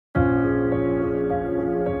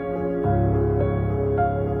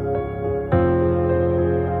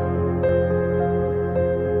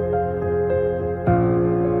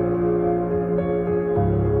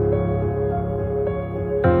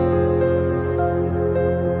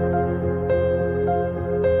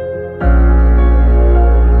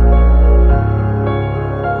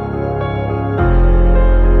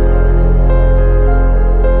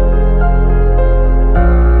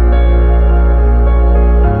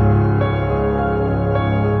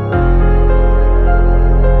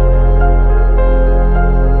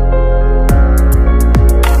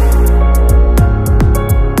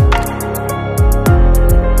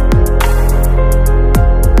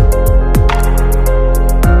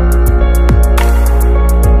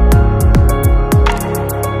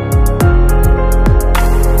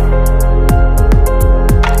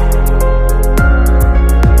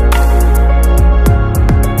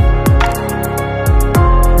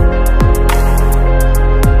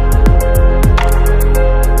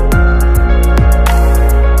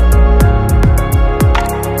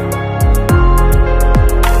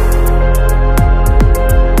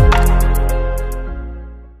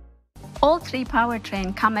All three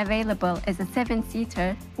powertrains come available as a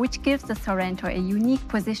 7-seater, which gives the Sorento a unique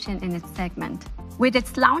position in its segment. With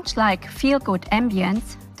its lounge-like feel-good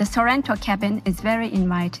ambience, the Sorento cabin is very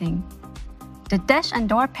inviting. The dash and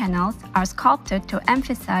door panels are sculpted to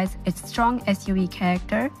emphasize its strong SUV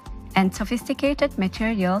character, and sophisticated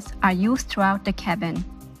materials are used throughout the cabin.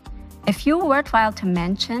 A few worthwhile to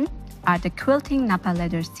mention are the quilting Napa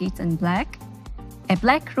leather seats in black, a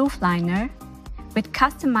black roof liner, with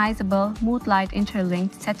customizable mood light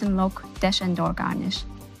interlinked satin look dash and door garnish.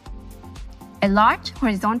 A large,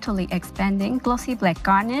 horizontally expanding glossy black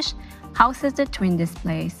garnish houses the twin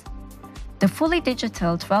displays, the fully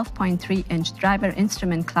digital 12.3-inch driver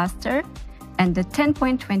instrument cluster, and the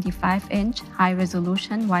 10.25-inch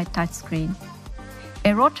high-resolution wide touchscreen.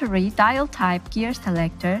 A rotary dial-type gear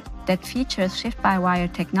selector that features shift-by-wire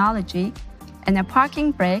technology, and a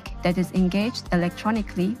parking brake that is engaged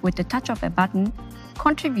electronically with the touch of a button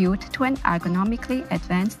contribute to an ergonomically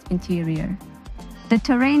advanced interior. The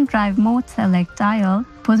Terrain Drive Mode Select dial,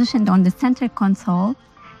 positioned on the center console,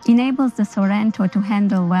 enables the Sorento to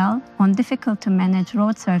handle well on difficult-to-manage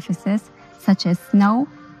road surfaces such as snow,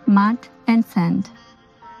 mud, and sand.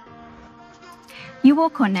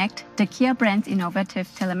 Uvo Connect, the Kia brand's innovative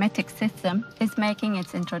telematics system, is making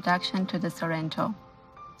its introduction to the Sorento.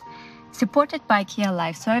 Supported by Kia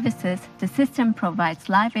Live Services, the system provides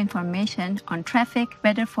live information on traffic,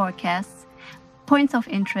 weather forecasts, points of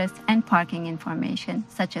interest, and parking information,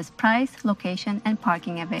 such as price, location, and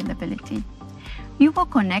parking availability. Uvo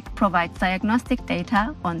Connect provides diagnostic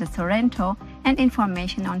data on the Sorento and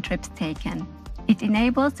information on trips taken. It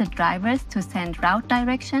enables the drivers to send route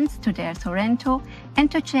directions to their Sorento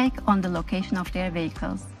and to check on the location of their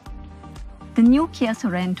vehicles. The new Kia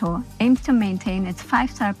Sorento aims to maintain its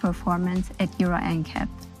 5-star performance at Euro NCAP,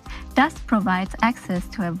 thus provides access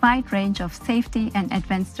to a wide range of safety and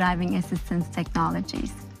advanced driving assistance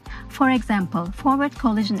technologies. For example, forward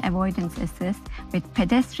collision avoidance assist with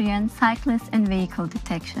pedestrian, cyclist, and vehicle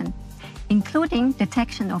detection, including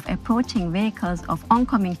detection of approaching vehicles of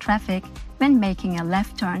oncoming traffic when making a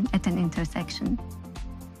left turn at an intersection.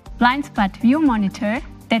 Blind spot view monitor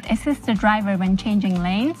that assists the driver when changing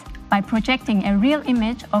lanes by projecting a real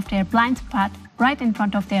image of their blind spot right in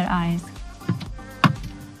front of their eyes.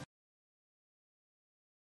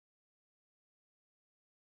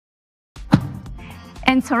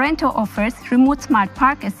 And Sorento offers Remote Smart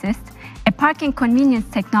Park Assist, a parking convenience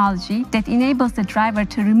technology that enables the driver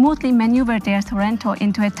to remotely maneuver their Sorento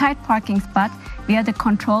into a tight parking spot via the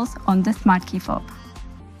controls on the smart key fob.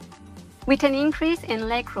 With an increase in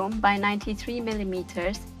legroom by 93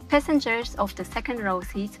 mm, passengers of the second-row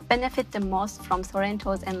seats benefit the most from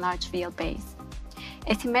Sorento's enlarged wheelbase.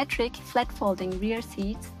 Asymmetric, flat-folding rear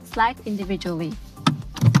seats slide individually,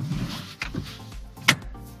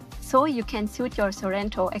 so you can suit your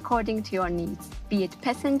Sorento according to your needs, be it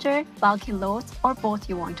passenger, bulky loads, or both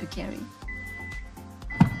you want to carry.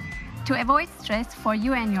 To avoid stress for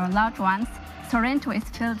you and your loved ones, Sorento is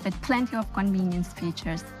filled with plenty of convenience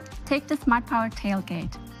features. Take the Smart Power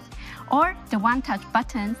tailgate, or the one-touch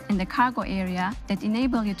buttons in the cargo area that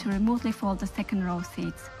enable you to remotely fold the second-row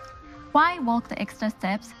seats. Why walk the extra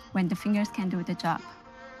steps when the fingers can do the job?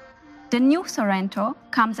 The new Sorento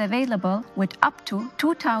comes available with up to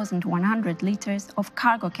 2,100 liters of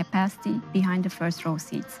cargo capacity behind the first-row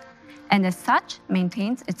seats, and as such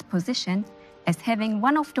maintains its position as having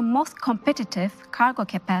one of the most competitive cargo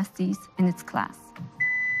capacities in its class.